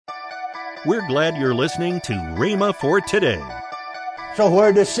We're glad you're listening to Rhema for Today. So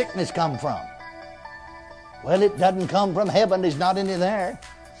where does sickness come from? Well, it doesn't come from heaven. There's not any there.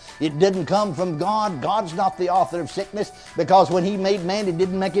 It didn't come from God. God's not the author of sickness, because when He made man, He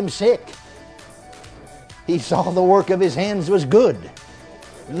didn't make him sick. He saw the work of His hands was good.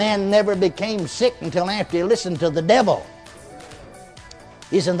 Man never became sick until after he listened to the devil.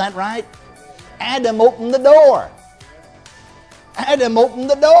 Isn't that right? Adam opened the door. Adam opened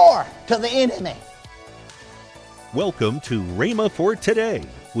the door to the enemy. Welcome to Rhema for Today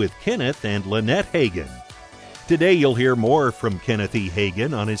with Kenneth and Lynette Hagin. Today you'll hear more from Kenneth E.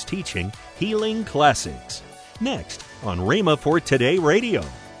 Hagin on his teaching, Healing Classics, next on Rhema for Today Radio.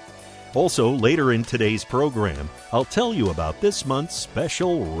 Also, later in today's program, I'll tell you about this month's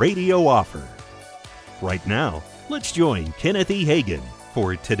special radio offer. Right now, let's join Kenneth E. Hagin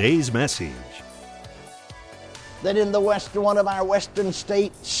for today's message. That in one of our western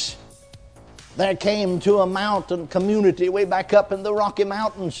states, there came to a mountain community way back up in the Rocky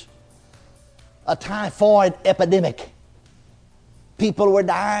Mountains a typhoid epidemic. People were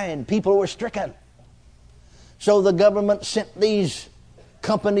dying. People were stricken. So the government sent these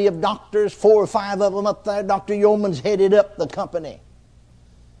company of doctors, 4 or 5 of them up there. Dr. Yeomans headed up the company.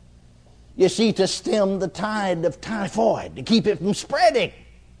 You see, to stem the tide of typhoid, to keep it from spreading.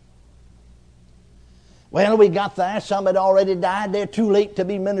 Well, we got there. Some had already died. They're too late to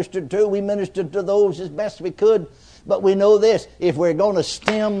be ministered to. We ministered to those as best we could. But we know this: if we're going to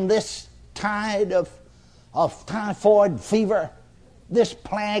stem this tide of typhoid fever, this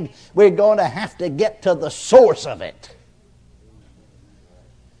plague, we're going to have to get to the source of it.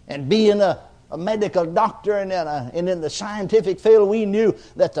 And being a medical doctor and in the scientific field, we knew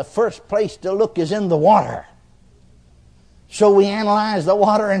that the first place to look is in the water. So we analyzed the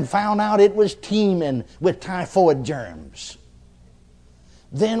water and found out it was teeming with typhoid germs.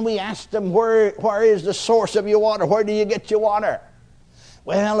 Then we asked them, where is the source of your water? Where do you get your water?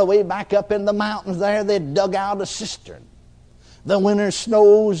 Well, way back up in the mountains there, they dug out a cistern. The winter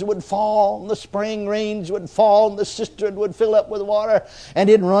snows would fall, and the spring rains would fall, and the cistern would fill up with water, and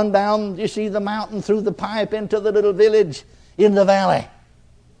it'd run down, you see, the mountain through the pipe into the little village in the valley.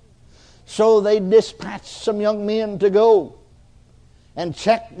 So they dispatched some young men to go and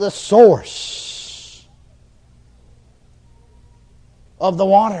check the source of the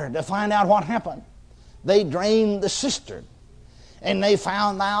water to find out what happened. They drained the cistern, and they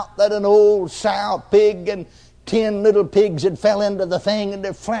found out that an old sow pig and 10 little pigs had fell into the thing, and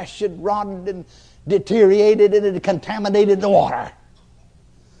their flesh had rotted and deteriorated, and it had contaminated the water.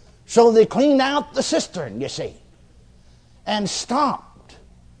 So they cleaned out the cistern, you see, and stopped.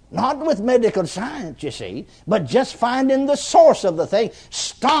 Not with medical science, you see, but just finding the source of the thing.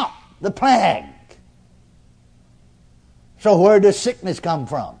 Stop the plague. So where does sickness come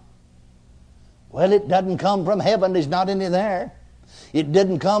from? Well, it doesn't come from heaven. There's not any there. It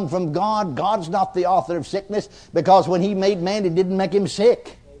didn't come from God. God's not the author of sickness, because when He made man, He didn't make him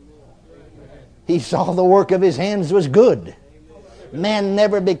sick. He saw the work of His hands was good. Man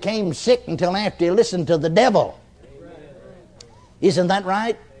never became sick until after he listened to the devil. Isn't that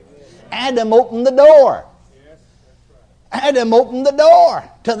right? Adam opened the door. Adam opened the door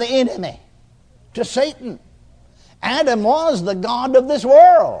to the enemy, to Satan. Adam was the god of this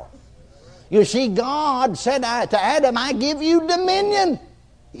world. You see, God said to Adam, I give you dominion.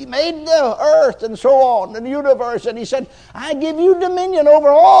 He made the earth and so on, and the universe, and He said, I give you dominion over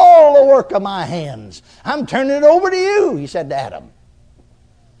all the work of my hands. I'm turning it over to you, He said to Adam.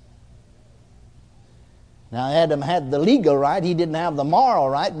 Now, Adam had the legal right. He didn't have the moral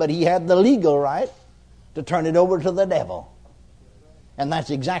right, but he had the legal right to turn it over to the devil. And that's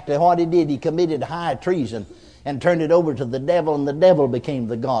exactly what he did. He committed high treason and turned it over to the devil, and the devil became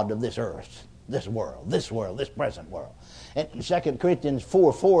the god of this earth, this world, this present world. And in 2 Corinthians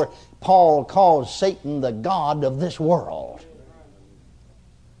 4:4, Paul calls Satan the god of this world.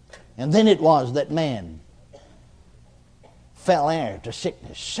 And then it was that man fell heir to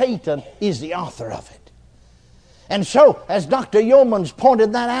sickness. Satan is the author of it. And so, as Dr. Yeomans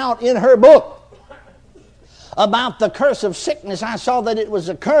pointed that out in her book about the curse of sickness, I saw that it was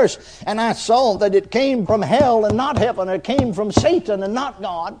a curse, and I saw that it came from hell and not heaven. It came from Satan and not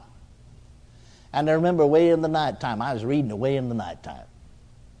God. And I remember way in the nighttime, I was reading it way in the nighttime,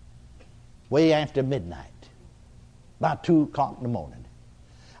 way after midnight, about 2 o'clock in the morning.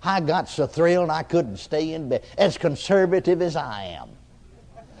 I got so thrilled I couldn't stay in bed, as conservative as I am.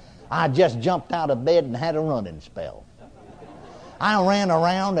 I just jumped out of bed and had a running spell. I ran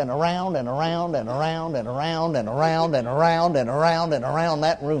around and around and around and around and around and around and around and around and around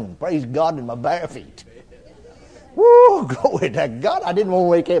that room. Praise God, in my bare feet. Woo, glory to God. I didn't want to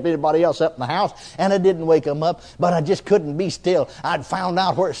wake anybody else up in the house, and I didn't wake them up, but I just couldn't be still. I'd found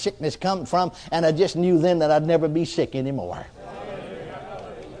out where sickness come from, and I just knew then that I'd never be sick anymore.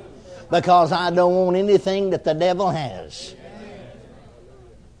 Because I don't want anything that the devil has.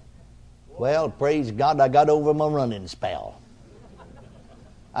 Well, praise God, I got over my running spell.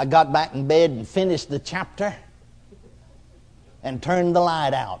 I got back in bed and finished the chapter and turned the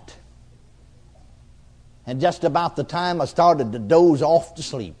light out. And just about the time I started to doze off to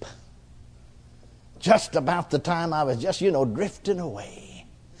sleep, just about the time I was just, drifting away,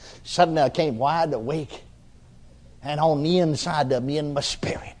 suddenly I came wide awake, and on the inside of me, in my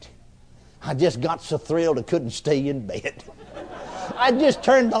spirit, I just got so thrilled I couldn't stay in bed. I just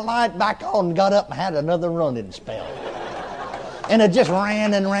turned the light back on and got up and had another running spell. And I just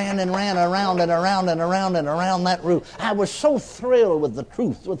ran and ran and ran around and around and around and around that room. I was so thrilled with the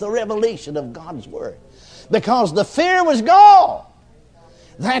truth, with the revelation of God's Word. Because the fear was gone.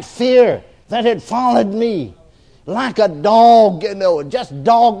 That fear that had followed me like a dog, just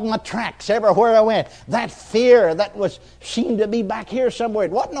dogged my tracks everywhere I went. That fear that seemed to be back here somewhere.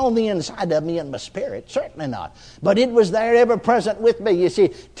 It wasn't on the inside of me in my spirit, certainly not. But it was there ever present with me, you see,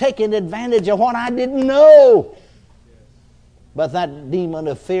 taking advantage of what I didn't know. But that demon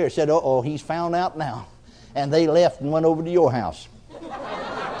of fear said, uh-oh, he's found out now. And they left and went over to your house.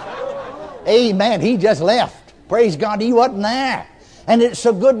 Amen. He just left. Praise God, he wasn't there. And it's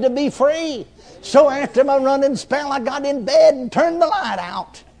so good to be free. So after my running spell, I got in bed and turned the light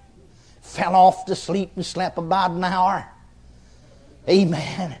out. Fell off to sleep and slept about an hour.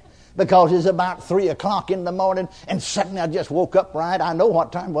 Amen. Because it's about 3 o'clock in the morning, and suddenly I just woke up right. I know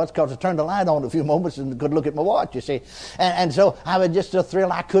what time it was because I turned the light on a few moments and could look at my watch, you see. And so I was just so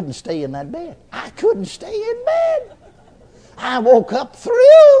thrilled I couldn't stay in that bed. I couldn't stay in bed. I woke up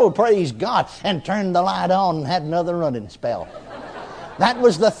thrilled, praise God, and turned the light on and had another running spell. That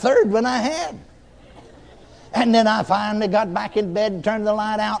was the third one I had. And then I finally got back in bed and turned the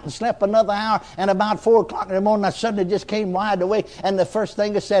light out and slept another hour. And about 4 o'clock in the morning, I suddenly just came wide awake. And the first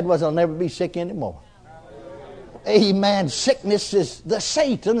thing I said was, I'll never be sick anymore. Amen. Sickness is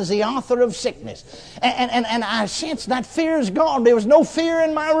Satan is the author of sickness. And I sensed that fear is gone. There was no fear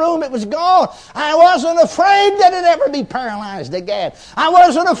in my room. It was gone. I wasn't afraid that it'd ever be paralyzed again. I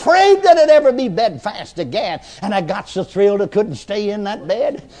wasn't afraid that it'd ever be bedfast again. And I got so thrilled I couldn't stay in that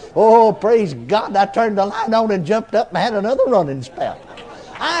bed. Oh, praise God. I turned the light on and jumped up and had another running spell.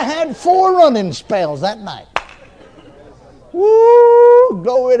 I had 4 running spells that night. Woo,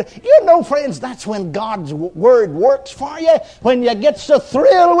 glory. Friends, that's when God's Word works for you. When you get so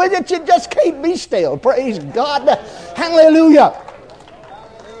thrilled with it, you just can't be still. Praise God. Hallelujah.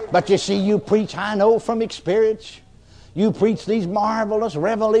 But you see, you preach, I know from experience, you preach these marvelous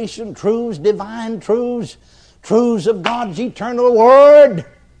revelation truths, divine truths, truths of God's eternal Word.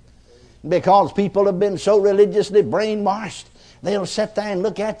 Because people have been so religiously brainwashed, they'll sit there and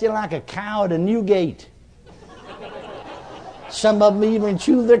look at you like a cow at a new gate. Some of them even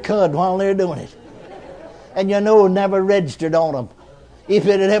chew their cud while they're doing it. And it never registered on them. If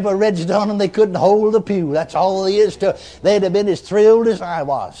it had ever registered on them, they couldn't hold the pew. That's all there is to it. They'd have been as thrilled as I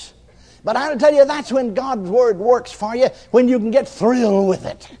was. But I'll tell you, that's when God's Word works for you, when you can get thrilled with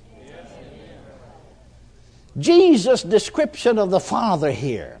it. Jesus' description of the Father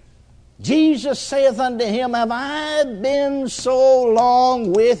here. Jesus saith unto him, Have I been so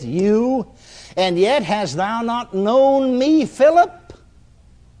long with you, and yet hast thou not known me, Philip?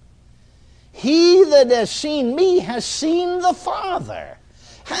 He that has seen me has seen the Father.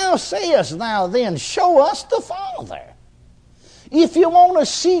 How sayest thou then, Show us the Father? If you want to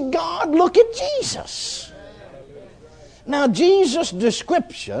see God, look at Jesus. Now, Jesus'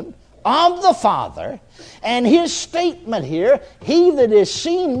 description of the Father and his statement here, He that has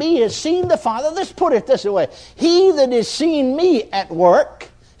seen me has seen the Father. Let's put it this way. He that has seen me at work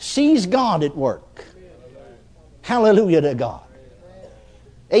sees God at work. Hallelujah to God.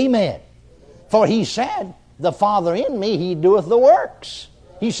 Amen. For he said, the Father in me, he doeth the works.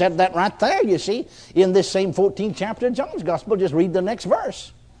 He said that right there, you see, in this same 14th chapter of John's Gospel. Just read the next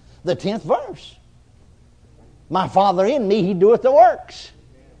verse, the 10th verse. My Father in me, he doeth the works.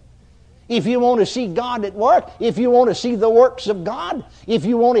 If you want to see God at work, if you want to see the works of God, if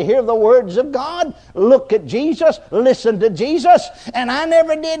you want to hear the words of God, look at Jesus, listen to Jesus. And I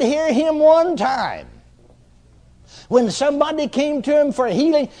never did hear him one time when somebody came to him for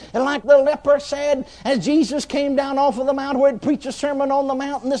healing, and like the leper said, as Jesus came down off of the mount where he'd preach a sermon on the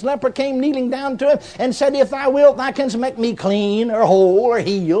mountain, this leper came kneeling down to him and said, If thou wilt, thou canst make me clean or whole or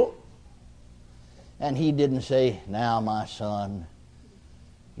heal. And he didn't say, Now my son,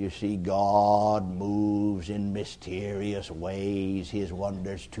 You see, God moves in mysterious ways His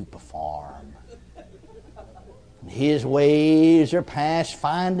wonders to perform. His ways are past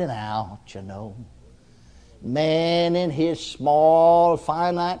finding out, you know. Man in his small,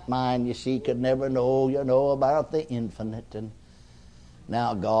 finite mind, you see, could never know, about the infinite. And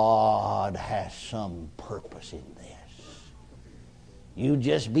now God has some purpose in this. You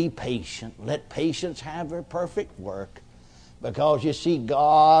just be patient. Let patience have her perfect work. Because you see,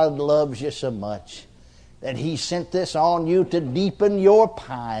 God loves you so much that He sent this on you to deepen your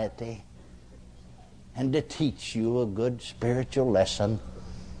piety and to teach you a good spiritual lesson.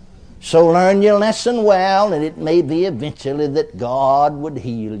 So learn your lesson well, and it may be eventually that God would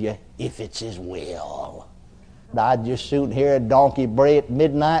heal you if it's His will. I'd just soon hear a donkey bray at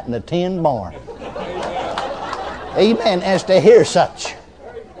midnight in a tin barn. Amen, as to hear such.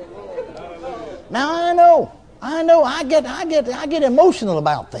 Now I get emotional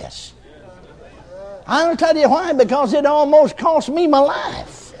about this. I'll tell you why, because it almost cost me my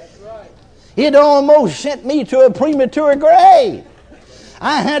life. It almost sent me to a premature grave.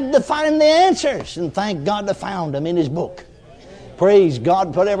 I had to find the answers, and thank God I found them in His book. Praise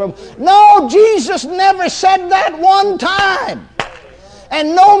God for everyone. No, Jesus never said that one time.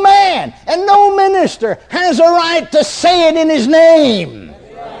 And no man and no minister has a right to say it in His name.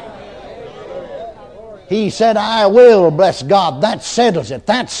 He said, I will, bless God. That settles it.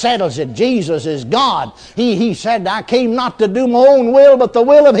 That settles it. Jesus is God. He said, I came not to do my own will, but the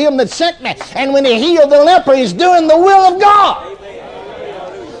will of Him that sent me. And when He healed the leper, He's doing the will of God.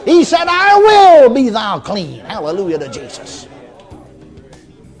 He said, I will be thou clean. Hallelujah to Jesus.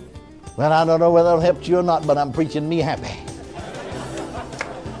 Well, I don't know whether it'll help you or not, but I'm preaching me happy.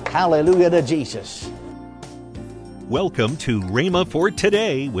 Hallelujah to Jesus. Welcome to Rhema for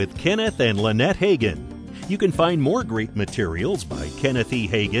Today with Kenneth and Lynette Hagin. You can find more great materials by Kenneth E.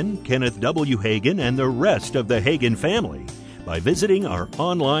 Hagin, Kenneth W. Hagin, and the rest of the Hagin family by visiting our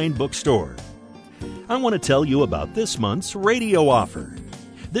online bookstore. I want to tell you about this month's radio offer.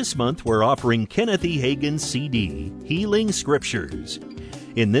 This month we're offering Kenneth E. Hagin's CD, Healing Scriptures.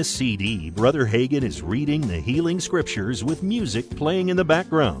 In this CD, Brother Hagin is reading the Healing Scriptures with music playing in the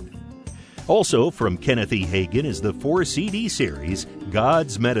background. Also from Kenneth E. Hagin is the 4-CD series,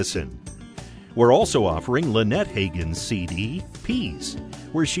 God's Medicine. We're also offering Lynette Hagin's CD, Peace,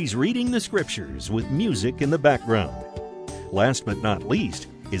 where she's reading the Scriptures with music in the background. Last but not least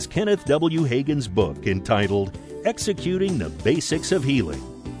is Kenneth W. Hagin's book entitled Executing the Basics of Healing.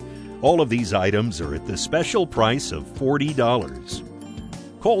 All of these items are at the special price of $40.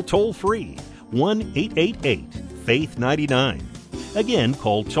 Call toll-free 1-888-FAITH-99. Again,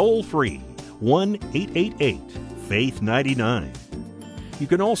 call toll-free 1-888-FAITH-99. You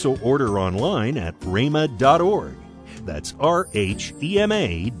can also order online at rhema.org. That's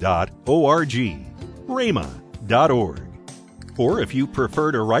RHEMA.org. rhema.org. Or if you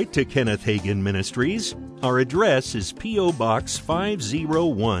prefer to write to Kenneth Hagin Ministries, our address is P.O. Box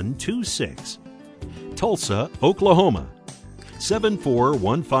 50126, Tulsa, Oklahoma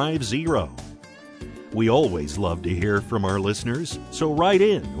 74150. We always love to hear from our listeners, so write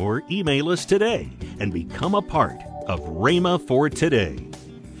in or email us today and become a part of Rhema for Today.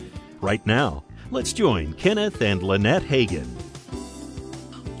 Right now, let's join Kenneth and Lynette Hagin.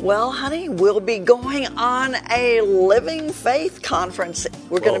 Well, honey, we'll be going on a Living Faith conference.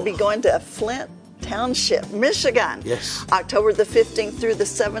 We're going to be going to Flint Township, Michigan. Yes. October the 15th through the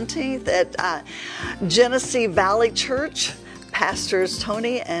 17th at Genesee Valley Church. Pastors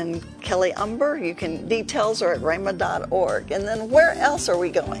Tony and Kelly Umber. Details are at rhema.org. And then where else are we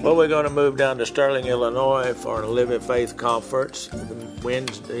going? Well, we're going to move down to Sterling, Illinois for a Living Faith Conference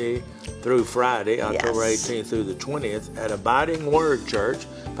Wednesday through Friday, October 18th through the 20th at Abiding Word Church,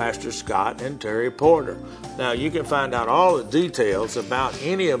 Pastor Scott and Terry Porter. Now, you can find out all the details about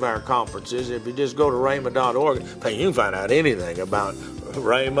any of our conferences if you just go to rhema.org. You can find out anything about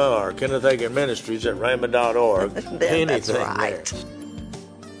Rhema or Kenneth Hagin Ministries at rhema.org. That's right. There.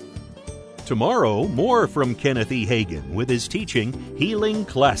 Tomorrow, more from Kenneth E. Hagin with his teaching, Healing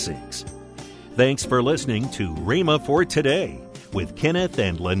Classics. Thanks for listening to Rhema for Today with Kenneth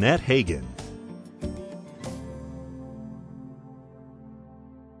and Lynette Hagin.